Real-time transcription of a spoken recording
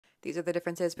These are the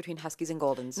differences between Huskies and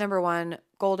Goldens. Number one,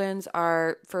 Goldens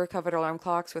are fur-covered alarm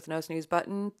clocks with no snooze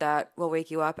button that will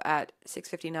wake you up at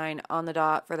 6:59 on the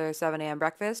dot for their 7 a.m.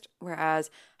 breakfast, whereas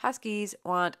Huskies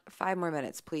want 5 more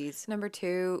minutes, please. Number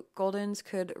two, Goldens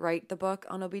could write the book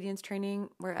on obedience training,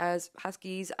 whereas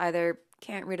Huskies either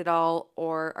can't read at all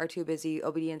or are too busy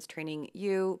obedience training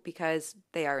you because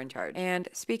they are in charge. And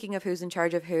speaking of who's in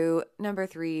charge of who, number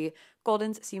three,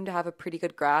 Goldens seem to have a pretty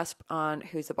good grasp on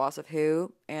who's the boss of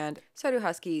who, and so do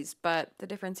Huskies, but the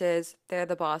difference is they're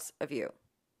the boss of you.